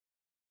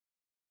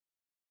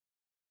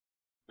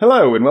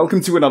Hello, and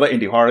welcome to another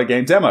indie horror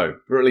game demo.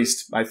 Or at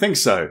least, I think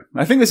so.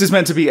 I think this is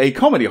meant to be a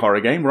comedy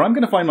horror game where I'm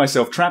going to find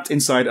myself trapped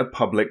inside a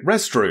public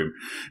restroom.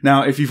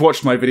 Now, if you've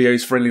watched my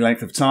videos for any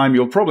length of time,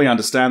 you'll probably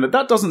understand that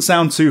that doesn't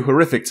sound too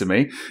horrific to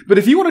me. But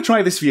if you want to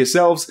try this for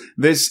yourselves,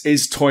 this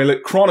is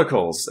Toilet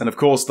Chronicles. And of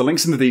course, the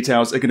links and the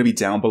details are going to be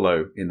down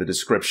below in the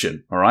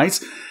description, alright?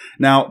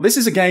 Now, this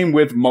is a game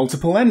with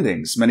multiple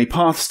endings, many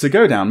paths to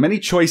go down, many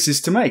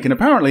choices to make, and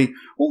apparently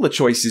all the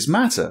choices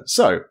matter.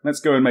 So, let's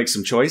go and make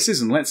some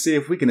choices, and let's see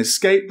if we can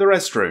escape the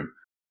restroom.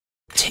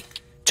 Tick,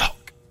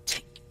 tock,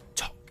 tick,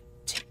 tock,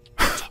 tick,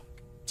 tock,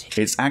 tick.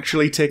 It's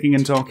actually ticking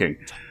and talking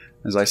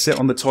as I sit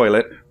on the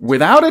toilet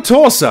without a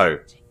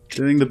torso,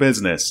 doing the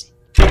business.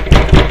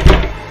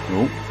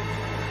 Oh.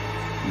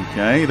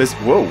 Okay, there's...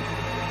 Whoa.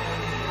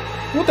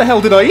 What the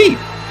hell did I eat?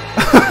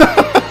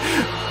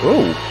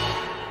 Oh.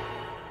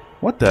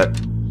 What the...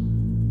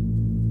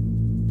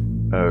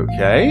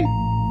 Okay.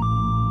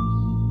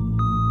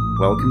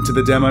 Welcome to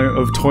the demo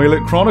of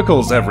Toilet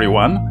Chronicles,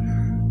 everyone.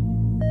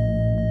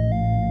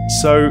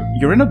 So,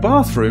 you're in a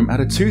bathroom at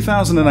a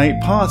 2008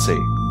 party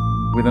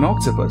with an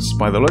octopus,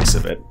 by the looks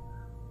of it.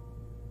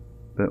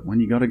 But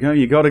when you gotta go,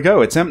 you gotta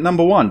go. Attempt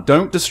number 1.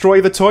 Don't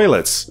destroy the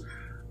toilets.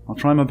 I'll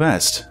try my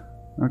best.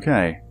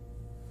 Okay.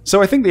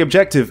 So I think the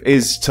objective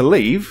is to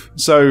leave.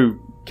 So,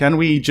 can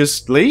we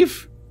just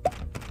leave?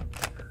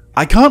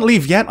 I can't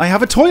leave yet. I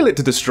have a toilet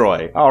to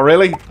destroy. Oh,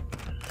 really?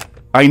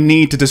 I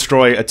need to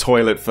destroy a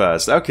toilet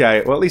first.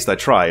 Okay, well, at least I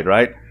tried,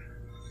 right?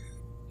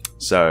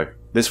 So,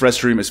 this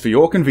restroom is for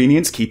your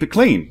convenience. Keep it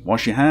clean.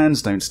 Wash your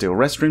hands. Don't steal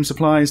restroom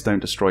supplies. Don't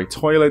destroy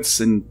toilets.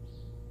 And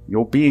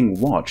you're being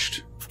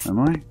watched. Am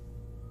I?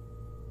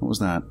 What was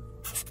that?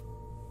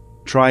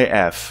 Try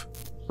F.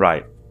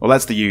 Right. Well,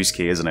 that's the use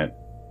key, isn't it?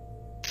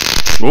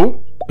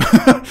 Oh.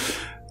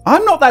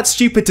 I'm not that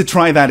stupid to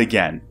try that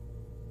again.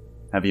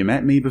 Have you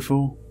met me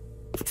before?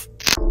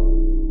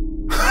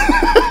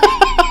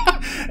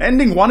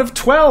 Ending 1 of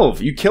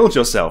 12. You killed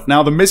yourself.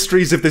 Now the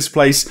mysteries of this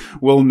place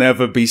will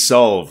never be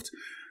solved.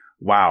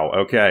 Wow,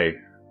 okay.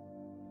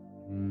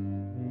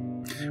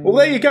 Well,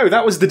 there you go.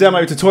 That was the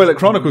demo to Toilet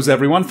Chronicles,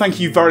 everyone. Thank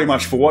you very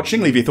much for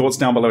watching. Leave your thoughts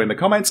down below in the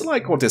comments.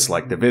 Like or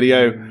dislike the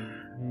video.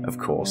 Of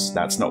course,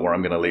 that's not where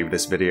I'm going to leave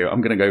this video.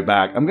 I'm going to go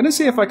back. I'm going to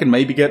see if I can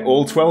maybe get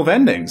all 12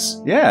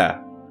 endings.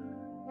 Yeah.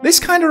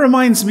 This kind of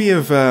reminds me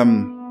of,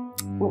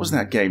 what was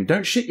that game?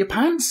 Don't Shit Your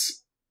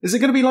Pants? Is it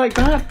going to be like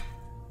that?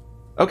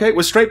 Okay,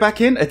 we're straight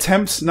back in.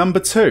 Attempt number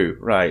 2.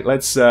 Right,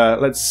 let's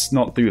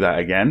not do that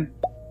again.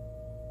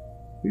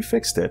 Who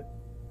fixed it?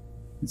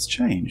 It's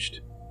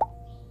changed.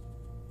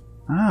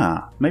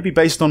 Ah, maybe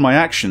based on my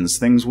actions,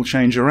 things will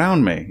change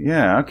around me.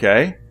 Yeah,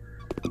 okay.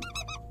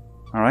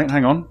 Alright,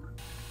 hang on.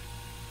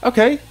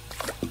 Okay,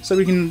 so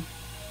we can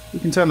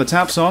turn the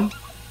taps on.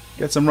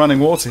 Get some running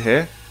water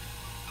here.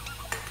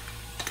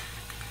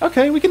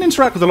 Okay, we can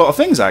interact with a lot of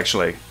things,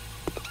 actually.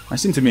 I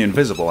seem to be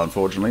invisible,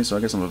 unfortunately, so I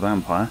guess I'm a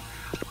vampire.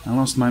 I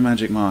lost my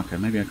magic marker.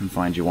 Maybe I can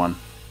find you one.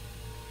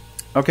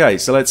 Okay,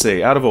 so let's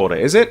see. Out of order.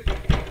 Is it?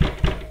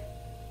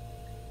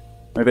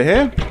 Over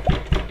here?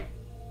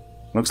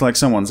 Looks like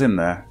someone's in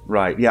there.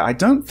 Right, yeah, I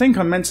don't think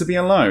I'm meant to be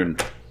alone.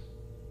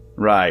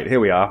 Right, here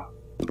we are.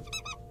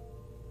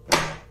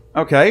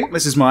 Okay,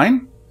 this is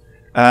mine.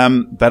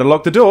 Better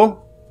lock the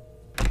door.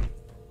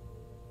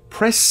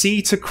 Press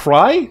C to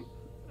cry?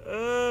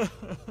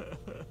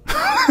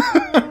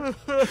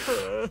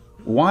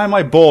 Why am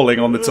I bawling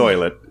on the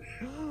toilet?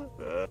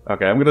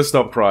 Okay, I'm gonna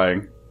stop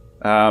crying.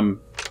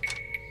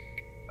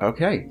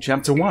 Okay,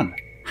 chapter 1.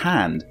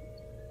 Hand.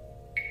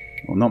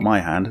 Well, not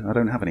my hand. I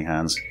don't have any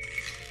hands.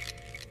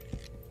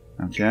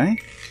 Okay.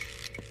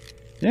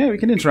 Yeah, we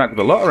can interact with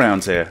a lot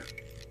around here.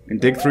 I can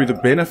dig through the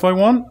bin if I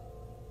want.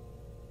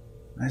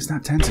 There's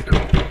that tentacle.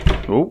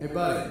 Oh. Hey,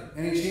 buddy.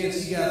 Any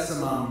chance you got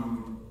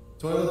some,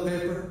 toilet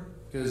paper?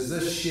 Because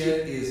this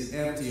shit is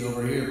empty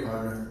over here,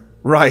 partner.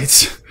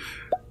 Right.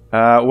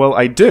 Well,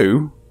 I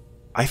do.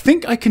 I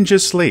think I can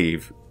just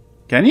leave.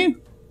 Can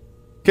you?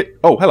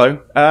 Oh,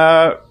 hello.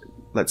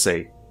 Let's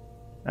see.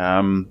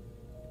 There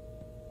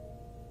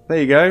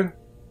you go.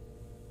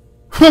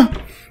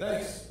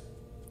 Thanks.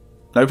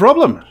 No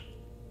problem.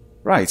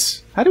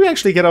 Right. How do we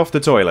actually get off the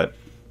toilet?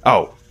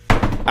 Oh.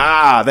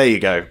 Ah, there you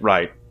go.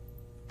 Right.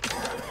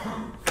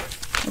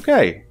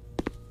 Okay.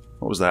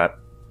 What was that?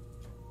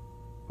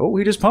 Oh,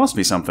 he just passed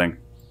me something.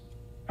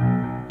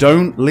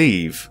 Don't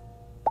leave.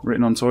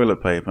 Written on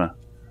toilet paper.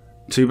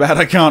 Too bad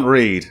I can't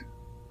read.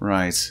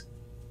 Right.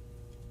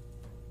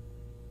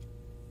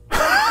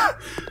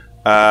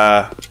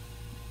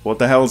 What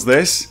the hell's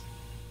this?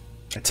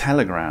 A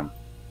telegram.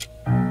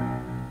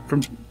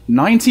 From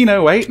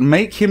 1908,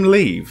 make him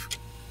leave.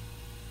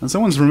 And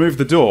someone's removed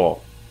the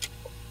door.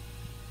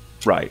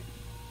 Right.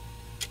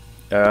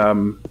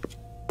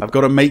 I've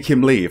got to make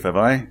him leave, have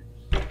I?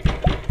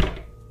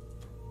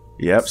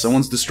 Yep,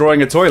 someone's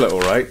destroying a toilet,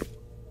 alright.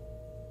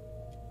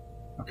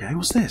 Okay,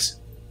 what's this?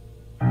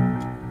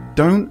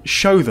 Don't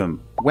show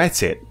them.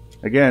 Wet it.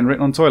 Again,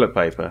 written on toilet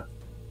paper.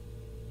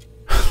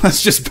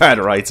 That's just bad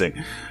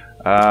writing.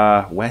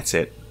 Wet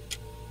it.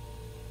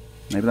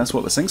 Maybe that's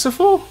what the sinks are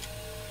for?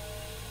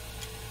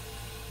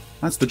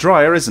 That's the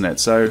dryer, isn't it?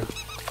 So...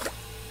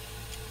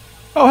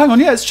 Oh, hang on,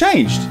 yeah, it's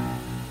changed.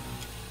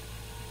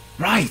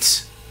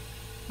 Right.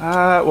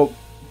 Well...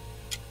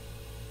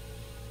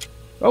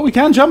 Oh, we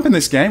can jump in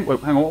this game. Wait,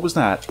 hang on, what was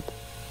that?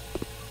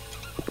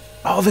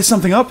 Oh, there's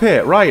something up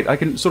here. Right, I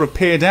can sort of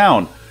peer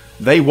down.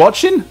 They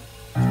watching?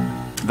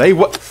 They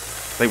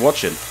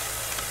watching.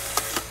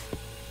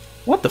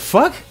 What the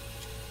fuck?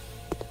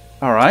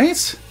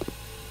 Alright.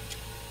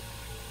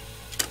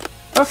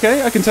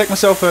 Okay, I can take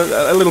myself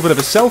a little bit of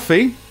a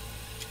selfie.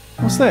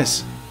 What's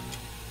this?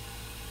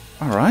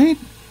 Alright.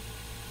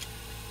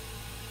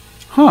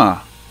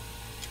 Huh.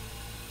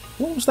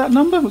 What was that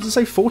number? Was it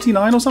say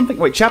 49 or something?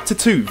 Wait, chapter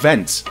 2,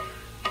 vent.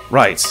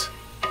 Right.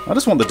 I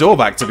just want the door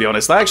back, to be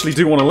honest. I actually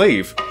do want to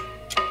leave.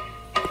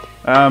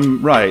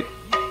 Right.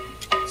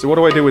 So what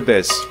do I do with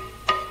this?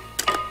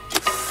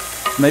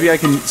 Maybe I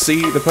can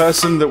see the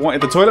person that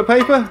wanted the toilet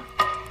paper?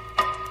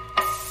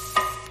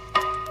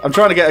 I'm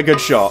trying to get a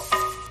good shot.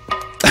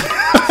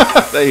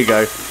 There you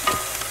go.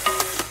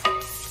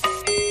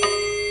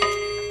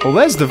 Well,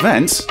 there's the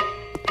vent.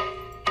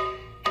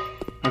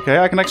 Okay,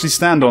 I can actually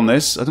stand on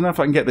this. I don't know if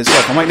I can get this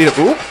up. I might need a...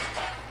 Ooh!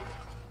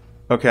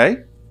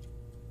 Okay.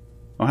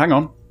 Oh, hang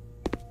on.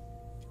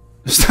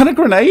 Is that a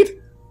grenade?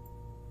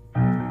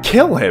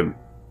 Kill him.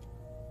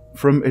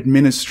 From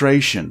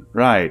administration.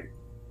 Right.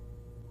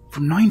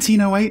 From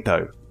 1908,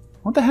 though.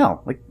 What the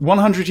hell? Like,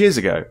 100 years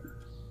ago.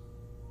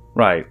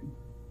 Right.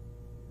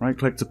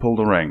 Right-click to pull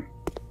the ring.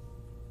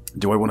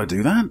 Do I want to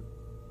do that?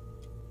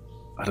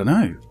 I don't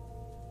know.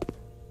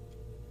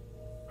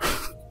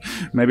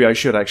 Maybe I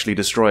should actually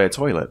destroy a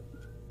toilet.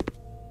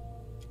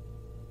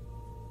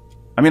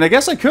 I mean, I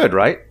guess I could,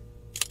 right?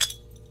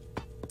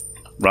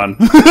 Run.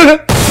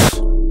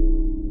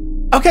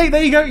 Okay,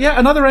 there you go. Yeah,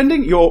 another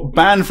ending. You're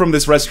banned from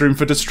this restroom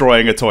for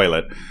destroying a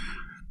toilet.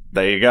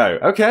 There you go.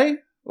 Okay.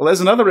 Well,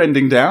 there's another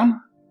ending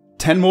down.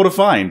 10 more to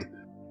find.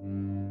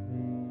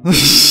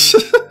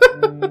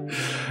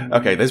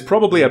 Okay, there's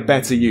probably a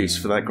better use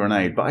for that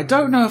grenade, but I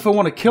don't know if I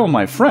want to kill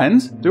my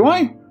friend, do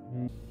I?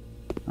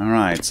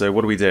 Alright, so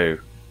what do we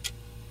do?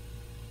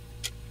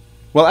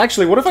 Well,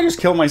 actually, what if I just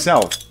kill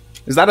myself?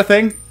 Is that a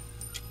thing?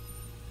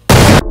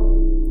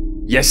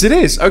 Yes, it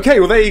is!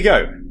 Okay, well, there you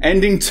go.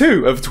 Ending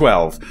 2 of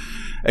 12.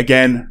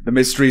 Again, the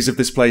mysteries of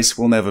this place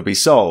will never be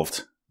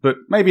solved. But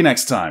maybe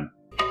next time.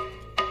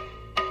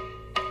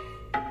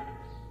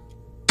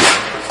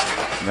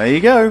 There you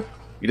go.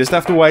 You just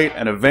have to wait,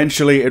 and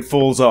eventually it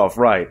falls off,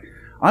 right.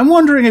 I'm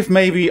wondering if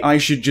maybe I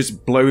should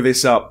just blow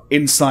this up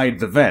inside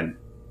the vent.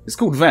 It's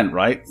called vent,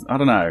 right? I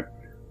don't know.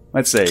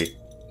 Let's see.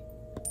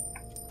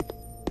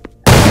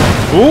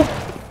 Ooh!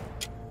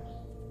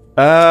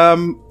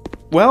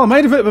 Well, I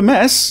made a bit of a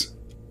mess.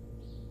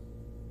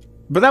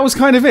 But that was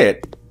kind of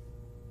it.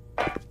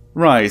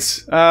 Right,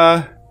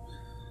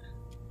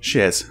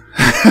 shit.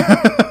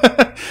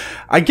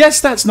 I guess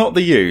that's not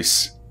the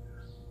use.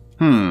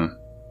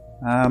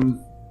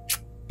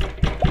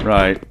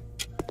 Right.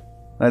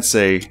 Let's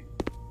see.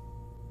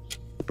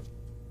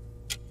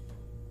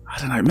 I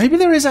don't know. Maybe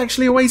there is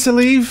actually a way to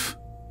leave?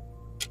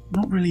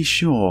 Not really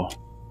sure.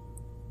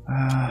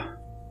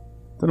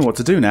 Don't know what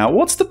to do now.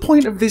 What's the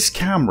point of this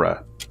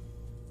camera?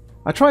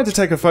 I tried to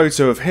take a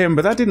photo of him,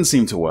 but that didn't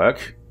seem to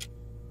work.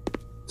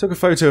 Took a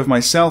photo of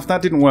myself.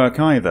 That didn't work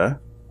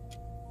either.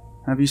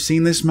 Have you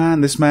seen this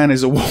man? This man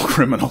is a war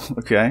criminal.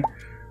 Okay.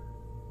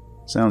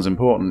 Sounds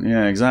important.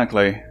 Yeah,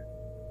 exactly.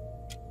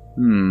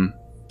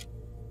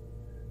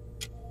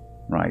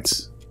 Right.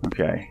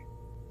 Okay.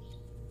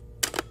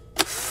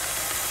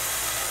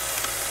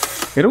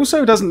 It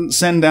also doesn't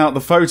send out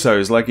the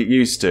photos like it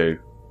used to.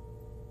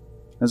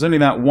 There's only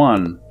that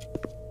one.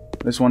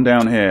 This one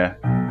down here.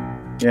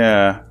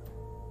 Yeah.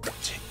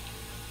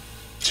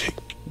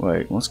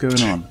 Wait, what's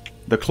going on?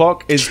 The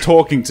clock is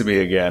talking to me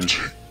again.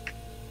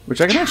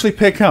 Which I can actually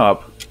pick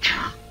up.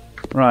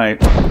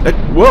 Right.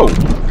 Whoa!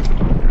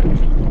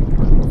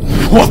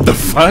 What the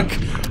fuck?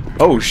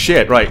 Oh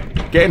shit, right.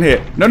 Get in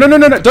here. No, no, no,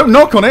 no, no, don't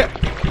knock on it!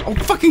 Oh,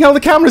 fucking hell, the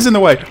camera's in the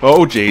way!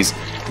 Oh, jeez.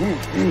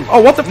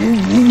 Oh, what the...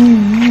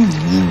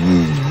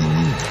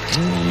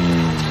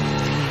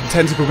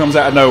 Tentacle comes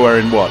out of nowhere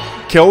and what?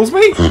 Kills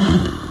me?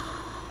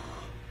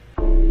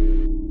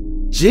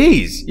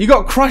 Jeez, you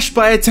got crushed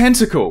by a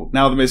tentacle.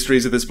 Now the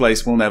mysteries of this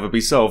place will never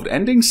be solved.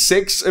 Ending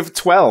 6 of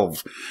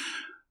 12.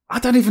 I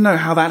don't even know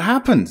how that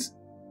happened.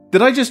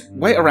 Did I just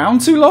wait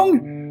around too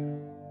long?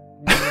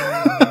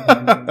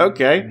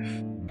 Okay.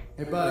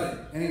 Hey buddy,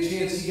 any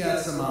chance you got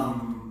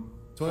some,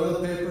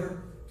 toilet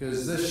paper?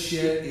 Because this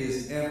shit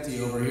is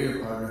empty over here,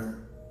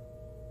 partner.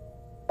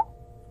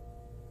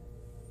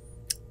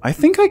 I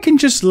think I can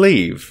just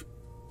leave.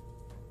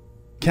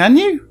 Can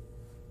you?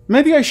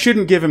 Maybe I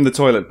shouldn't give him the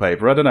toilet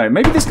paper, I don't know.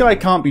 Maybe this guy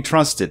can't be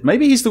trusted.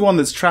 Maybe he's the one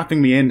that's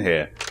trapping me in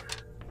here.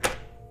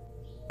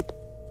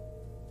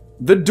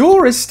 The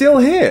door is still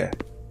here.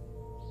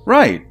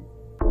 Right.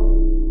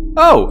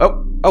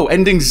 Oh,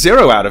 ending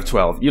 0 out of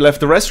 12. You left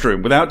the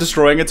restroom without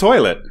destroying a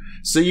toilet.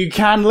 So you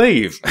can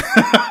leave.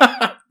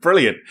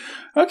 Brilliant.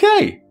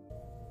 Okay.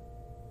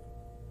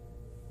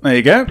 There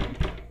you go.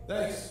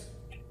 Thanks.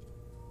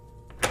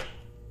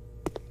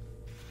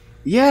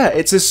 Yeah,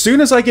 it's as soon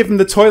as I give him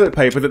the toilet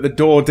paper that the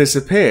door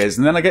disappears,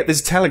 and then I get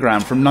this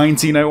telegram from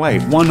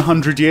 1908,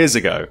 100 years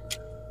ago.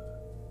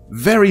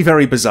 Very,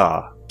 very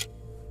bizarre.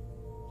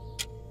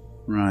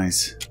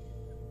 Right.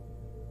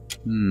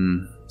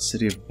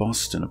 City of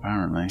Boston,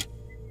 apparently.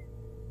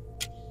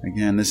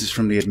 Again, this is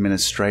from the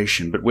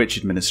administration, but which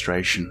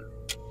administration?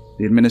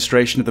 The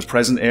administration of the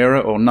present era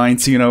or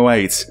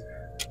 1908?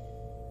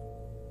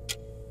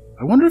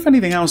 I wonder if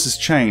anything else has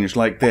changed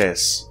like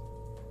this.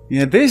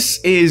 Yeah, this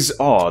is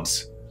odd.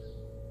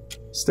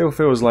 Still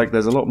feels like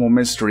there's a lot more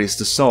mysteries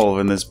to solve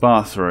in this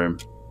bathroom.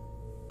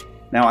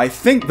 Now, I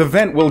think the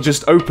vent will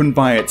just open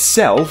by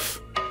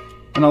itself,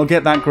 and I'll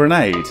get that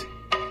grenade.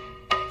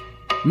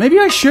 Maybe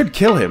I should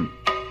kill him.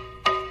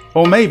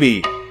 Or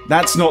maybe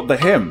that's not the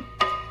him.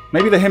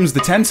 Maybe the him's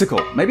the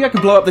tentacle. Maybe I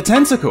can blow up the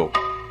tentacle.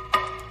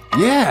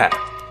 Yeah!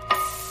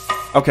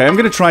 Okay, I'm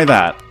gonna try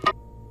that.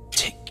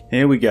 Tick.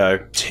 Here we go.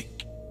 Tick.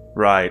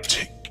 Right.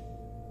 Tick.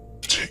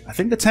 Tick. I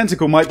think the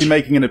tentacle might be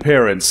making an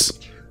appearance.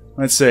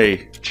 Let's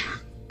see.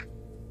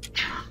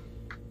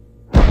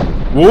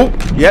 Whoop!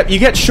 Yep, you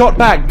get shot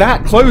back.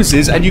 That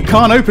closes and you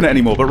can't open it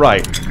anymore, but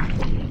right.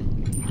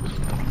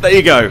 There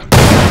you go.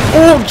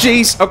 Oh,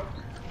 jeez!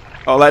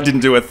 Oh, that didn't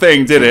do a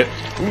thing, did it?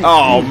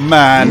 Oh,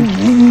 man.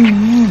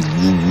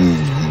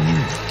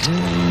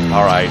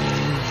 Alright.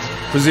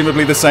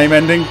 Presumably the same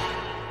ending?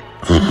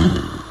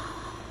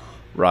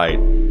 Right.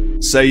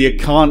 So you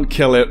can't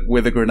kill it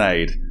with a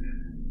grenade.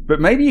 But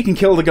maybe you can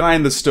kill the guy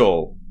in the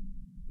stall.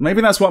 Maybe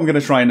that's what I'm going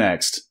to try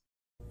next.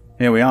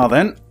 Here we are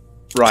then.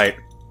 Right.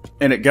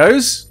 In it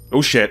goes.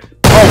 Oh shit.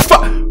 Oh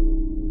fuck!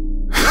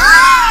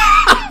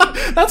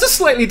 That's a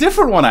slightly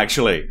different one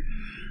actually.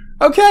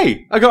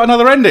 Okay, I got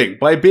another ending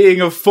by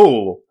being a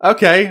fool.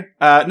 Okay,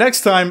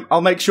 next time I'll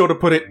make sure to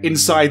put it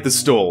inside the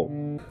stall.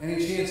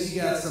 Any chance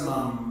you got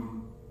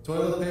some,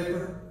 toilet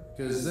paper?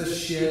 Because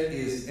this shit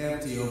is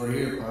empty over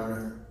here,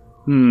 partner.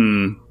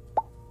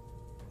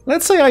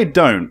 Let's say I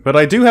don't, but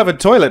I do have a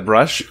toilet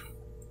brush.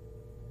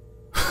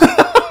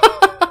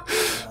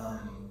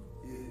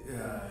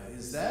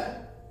 Is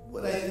that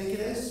what I think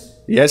it is?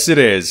 Yes, it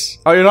is.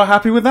 Oh, you're not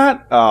happy with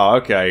that? Oh,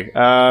 okay.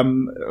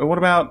 What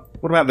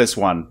about this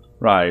one?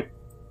 Right.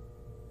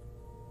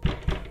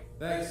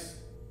 Thanks.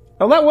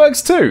 Oh, that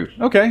works too.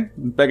 Okay.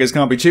 Beggars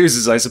can't be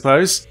choosers, I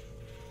suppose.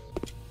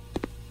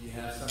 You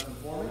have something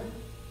for me?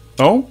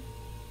 Oh?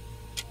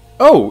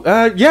 Oh,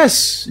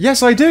 yes.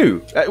 Yes, I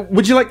do.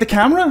 Would you like the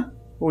camera?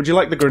 Or would you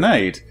like the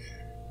grenade?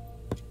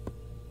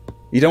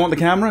 You don't want the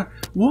camera?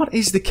 What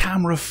is the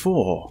camera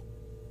for?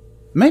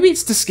 Maybe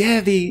it's to scare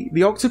the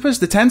octopus,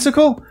 the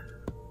tentacle?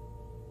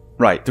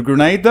 Right, the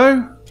grenade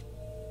though?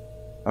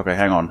 Okay,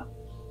 hang on.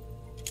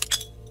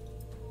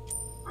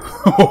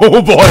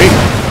 Oh boy!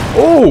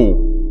 Oh!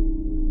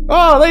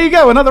 Oh, there you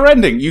go, another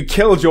ending! You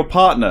killed your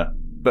partner.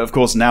 But of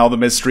course now the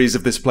mysteries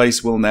of this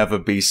place will never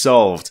be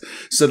solved.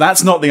 So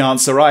that's not the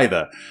answer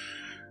either.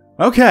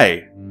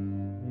 Okay.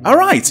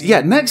 Alright,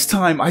 yeah, next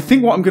time I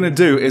think what I'm gonna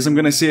do is I'm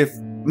gonna see if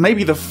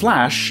maybe the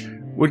flash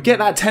would get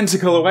that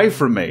tentacle away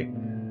from me.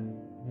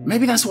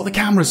 Maybe that's what the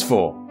camera's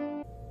for.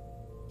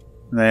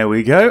 There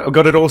we go. I've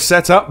got it all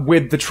set up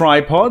with the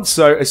tripod,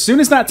 so as soon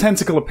as that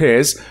tentacle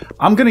appears,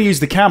 I'm going to use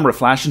the camera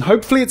flash, and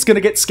hopefully it's going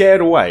to get scared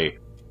away.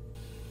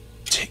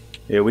 Tick.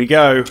 Here we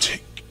go.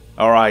 Tick.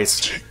 Alright,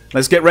 Tick.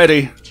 let's get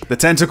ready. The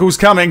tentacle's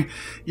coming.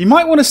 You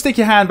might want to stick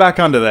your hand back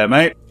under there,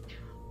 mate.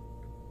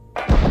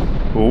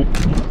 Ooh.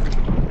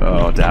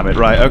 Oh, damn it.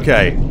 Right,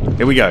 okay.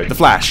 Here we go. The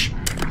flash.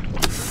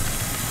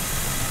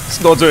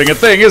 It's not doing a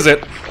thing, is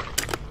it?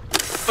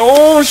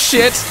 Oh,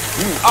 shit.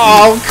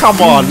 Oh,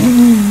 come on.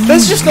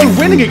 There's just no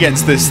winning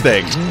against this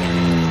thing.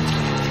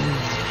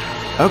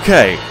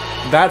 Okay.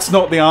 That's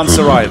not the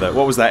answer either.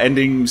 What was that?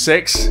 Ending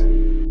 6?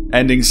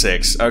 Ending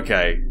 6.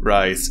 Okay.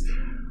 Right.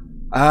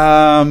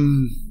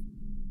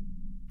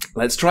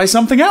 Let's try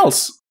something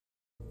else.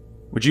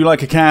 Would you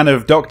like a can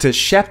of Dr.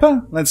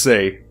 Shepper? Let's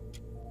see.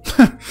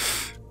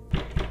 Thanks.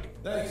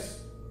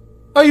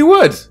 Oh, you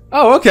would?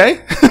 Oh,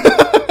 okay.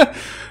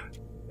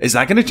 Is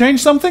that going to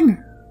change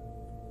something?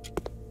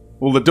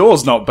 Well, the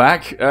door's not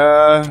back.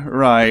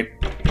 Right.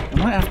 I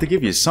might have to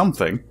give you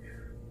something.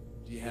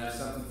 Do you have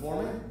something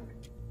for me?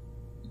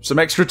 Some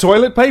extra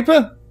toilet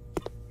paper?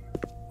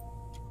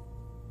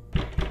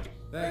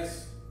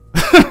 Thanks.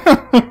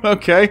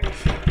 Okay. Do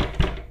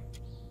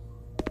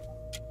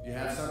you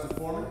have something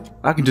for me?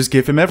 I can just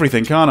give him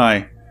everything, can't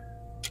I?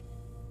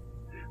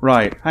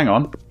 Right, hang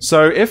on.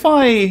 So, if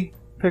I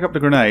pick up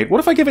the grenade, what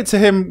if I give it to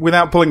him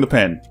without pulling the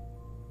pin?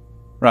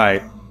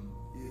 Right.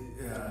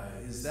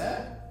 Is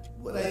that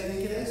what I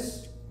think it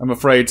is? I'm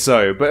afraid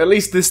so, but at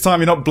least this time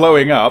you're not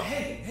blowing up.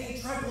 Hey,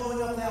 try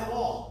blowing up that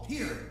wall.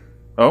 Here.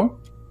 Oh?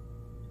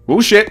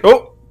 Oh shit,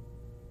 oh!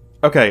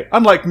 Okay,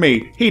 unlike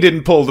me, he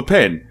didn't pull the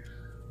pin.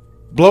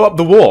 Blow up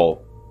the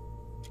wall.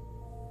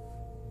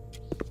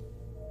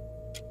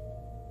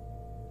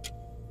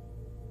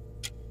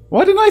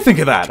 Why didn't I think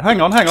of that?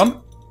 Hang on, hang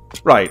on.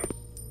 Right.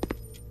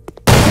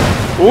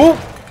 Oh!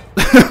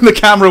 The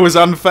camera was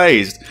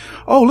unfazed.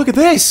 Oh, look at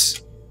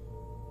this!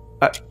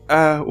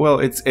 Well,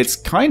 it's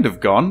kind of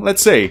gone.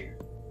 Let's see.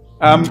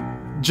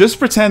 Just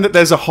pretend that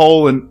there's a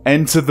hole and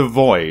enter the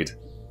void.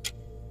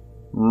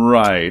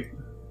 Right.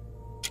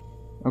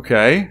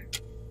 Okay.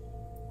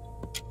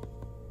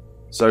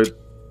 So...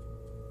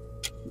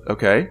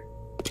 Okay.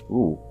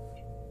 Ooh.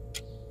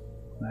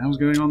 What the hell's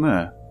going on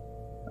there?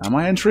 Am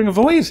I entering a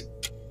void?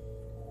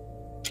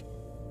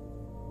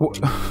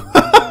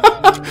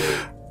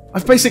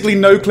 I've basically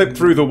no-clipped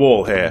through the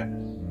wall here.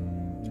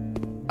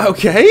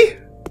 Okay.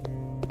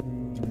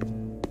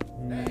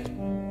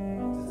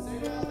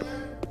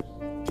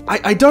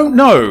 I don't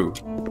know.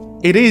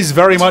 It is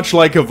very much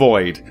like a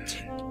void.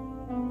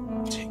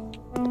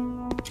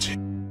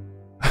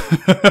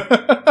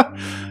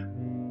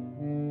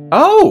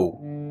 Oh!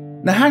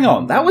 Now hang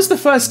on, that was the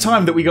first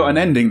time that we got an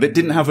ending that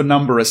didn't have a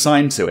number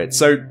assigned to it,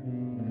 so...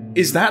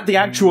 Is that the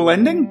actual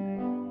ending?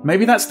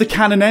 Maybe that's the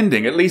canon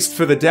ending, at least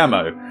for the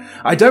demo.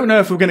 I don't know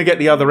if we're going to get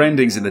the other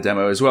endings in the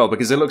demo as well,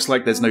 because it looks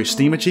like there's no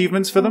Steam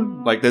achievements for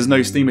them. Like, there's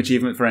no Steam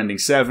achievement for ending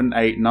 7,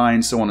 8,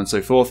 9, so on and so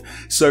forth.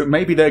 So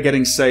maybe they're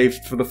getting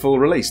saved for the full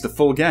release, the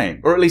full game.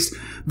 Or at least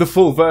the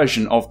full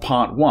version of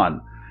Part 1.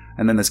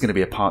 And then there's going to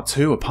be a Part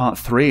 2, a Part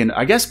 3, and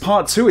I guess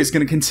Part 2 is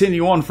going to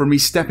continue on from me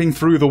stepping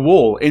through the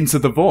wall into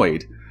the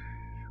void.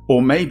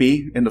 Or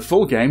maybe, in the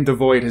full game, the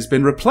void has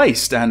been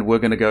replaced and we're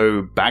going to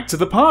go back to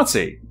the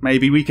party.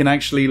 Maybe we can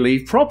actually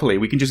leave properly.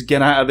 We can just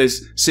get out of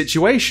this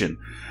situation.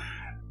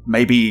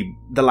 Maybe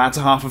the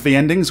latter half of the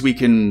endings we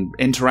can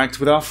interact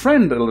with our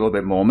friend a little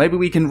bit more. Maybe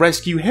we can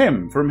rescue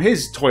him from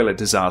his toilet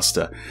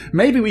disaster.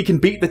 Maybe we can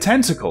beat the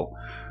tentacle.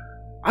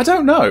 I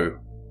don't know.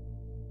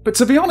 But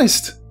to be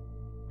honest,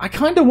 I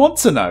kind of want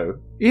to know.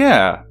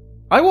 Yeah.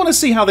 I want to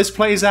see how this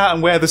plays out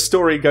and where the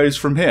story goes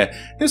from here.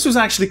 This was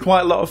actually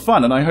quite a lot of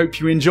fun, and I hope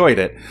you enjoyed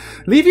it.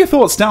 Leave your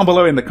thoughts down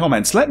below in the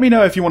comments. Let me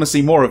know if you want to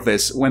see more of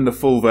this when the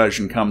full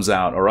version comes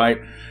out, alright?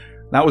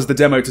 That was the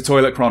demo to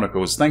Toilet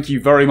Chronicles. Thank you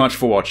very much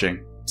for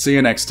watching. See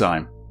you next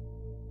time.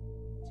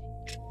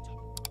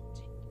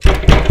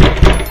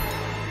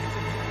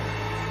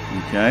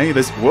 Okay,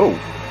 there's... Whoa.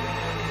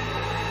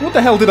 What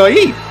the hell did I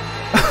eat?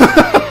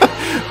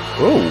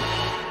 Whoa.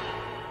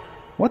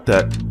 What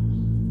the...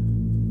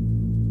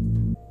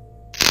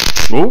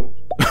 Oh.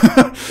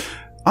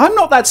 I'm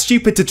not that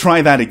stupid to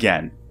try that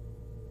again.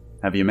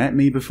 Have you met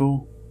me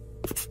before?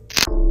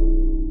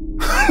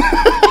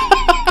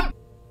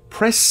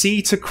 Press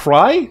C to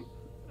cry?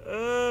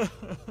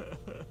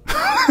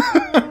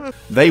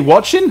 They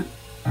watching?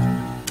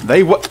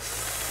 They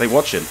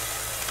watching.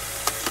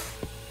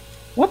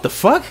 What the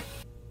fuck?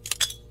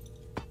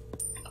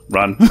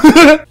 Run.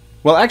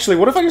 Well, actually,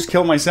 what if I just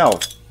kill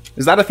myself?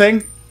 Is that a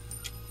thing?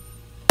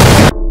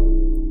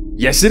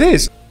 Yes, it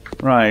is.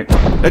 Right.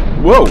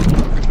 Whoa!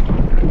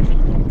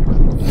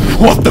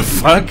 What the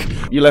fuck?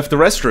 You left the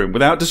restroom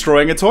without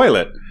destroying a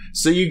toilet.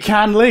 So you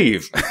can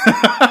leave.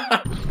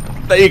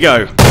 There you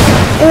go.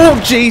 Oh,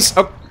 jeez!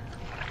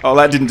 Oh,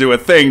 that didn't do a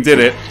thing, did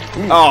it?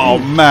 Oh,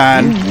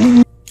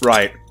 man.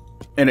 Right.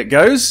 In it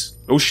goes.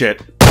 Oh,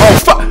 shit. Oh,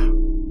 fuck!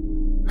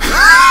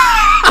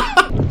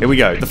 Here we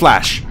go. The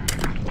flash.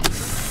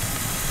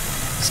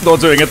 It's not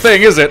doing a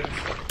thing, is it?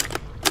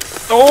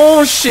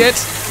 Oh, shit!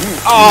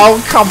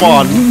 Oh, come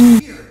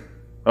on!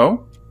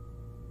 Oh?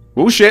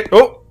 Oh, shit.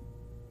 Oh!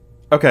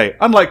 Okay,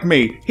 unlike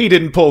me, he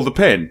didn't pull the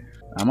pin.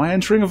 Am I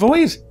entering a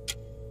void?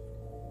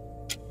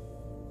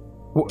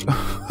 What?